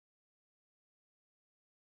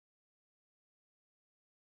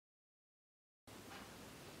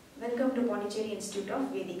Welcome to Pondicherry Institute of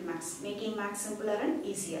Vedic Maths, making maths simpler and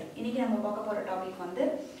easier. இன்னைக்கு நம்ம பார்க்க போற டாபிக் வந்து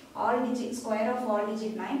square of all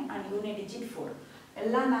digit 9 and unit digit 4.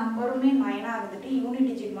 எல்லா நம்பருமே 9 ஆ இருந்துட்டு யூனிட்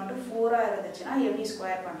டிஜிட் மட்டும் 4 ஆ இருந்துச்சுனா எப்படி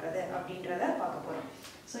ஸ்கொயர் பண்றது அப்படின்றத பார்க்க போறோம்.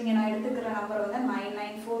 சோ இங்க நான் எடுத்துக்கிற நம்பர் வந்து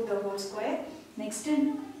 994 the whole square. Next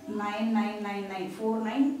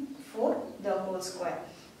 9999494 the whole square.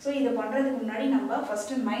 So இத பண்றதுக்கு முன்னாடி நம்ம first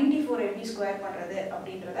 94 எப்படி ஸ்கொயர் பண்றது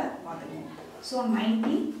அப்படின்றத பாத்துக்கலாம். So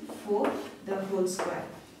 94 the whole square.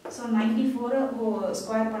 So 94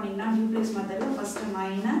 square பண்ணீங்கன்னா duplex மெத்தட்ல first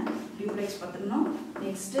 9 duplex பண்ணனும்.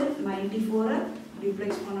 Next 94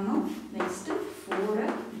 duplex பண்ணனும். Next 4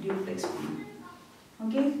 duplex பண்ணனும்.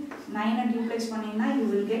 Okay, 9 duplex பண்ணீங்கன்னா you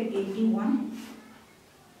will get 81.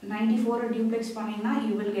 94 duplex பண்ணீங்கன்னா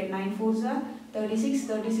you will get 9 4s are 36.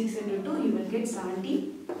 36 into 2 you will get 72.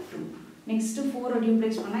 Next 4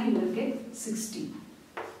 duplex பண்ணா you will get 60.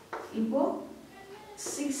 இப்போ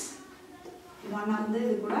 6 1 வந்து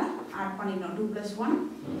இது கூட ஆட் பண்ணிடணும். 2 plus 1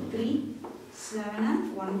 3 7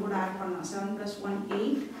 1 கூட ஆட் பண்ணலாம். 7 plus 1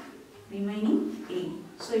 8 remaining 8.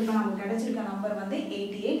 சோ இப்போ நமக்கு கிடைச்சிருக்க நம்பர் வந்து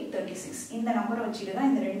 8836. இந்த நம்பரை வச்சிட்டு தான்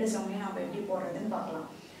இந்த ரெண்டு சம்மையும் நாம எப்படி போடுறதுன்னு பார்க்கலாம்.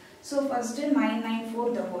 So first 994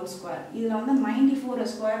 the whole square. இதுல வந்து 94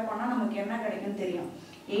 ஸ்கொயர் பண்ணா நமக்கு என்ன கிடைக்கும்னு தெரியும்.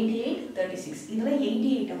 8836. இதுல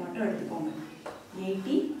 88 மட்டும் எடுத்துக்கோங்க.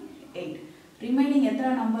 88. ரிமைனிங் எத்தனை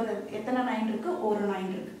நம்பர் எத்தனை 9 இருக்கு? ஒரு 9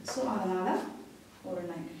 இருக்கு. சோ அதனால ஒரு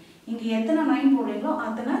 9. இங்க எத்தனை 9 போடுறீங்களோ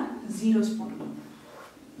அத்தனை zeros போட்டுக்கணும்.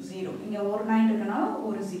 0. இங்க ஒரு 9 இருக்கனால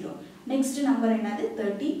ஒரு 0. நெக்ஸ்ட் நம்பர் என்னது?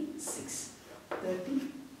 36.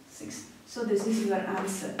 36. So this is your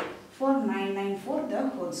answer for 994 the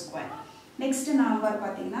whole square. Next number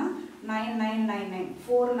பாத்தீங்கன்னா 9999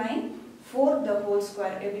 494 the whole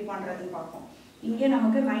square எப்படி பண்றதுன்னு பார்ப்போம். இங்க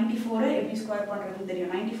நமக்கு 94 எப்படி ஸ்கொயர் பண்றதுன்னு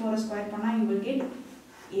தெரியும். 94 ஸ்கொயர் பண்ணா you will get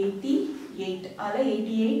 88. அத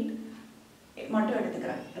 88 மட்டும்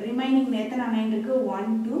எடுத்துக்கறேன். ரிமைனிங் எத்தனை 9 இருக்கு? 1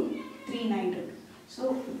 2 3 9 இருக்கு. So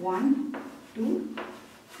 1 2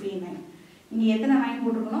 3 9. இங்க எத்தனை 9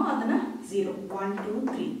 போட்டுக்கணும்? அதனா 0 1 2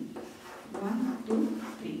 3 1 2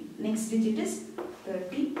 3. Next digit is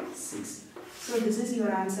 36. So this is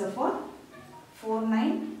your answer for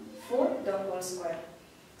 494 the whole square.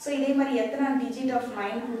 So இதே மாதிரி எத்தனை digit of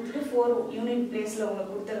 9 கொடுத்துட்டு 4 யூனிட் பிளேஸ்ல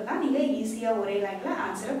உங்களுக்கு கொடுத்திருந்தா நீங்க ஈஸியா ஒரே லைன்ல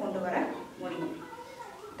ஆன்சரை கொண்டு வர முடியும்.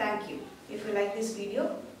 Thank you. If you like this video,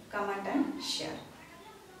 comment and share.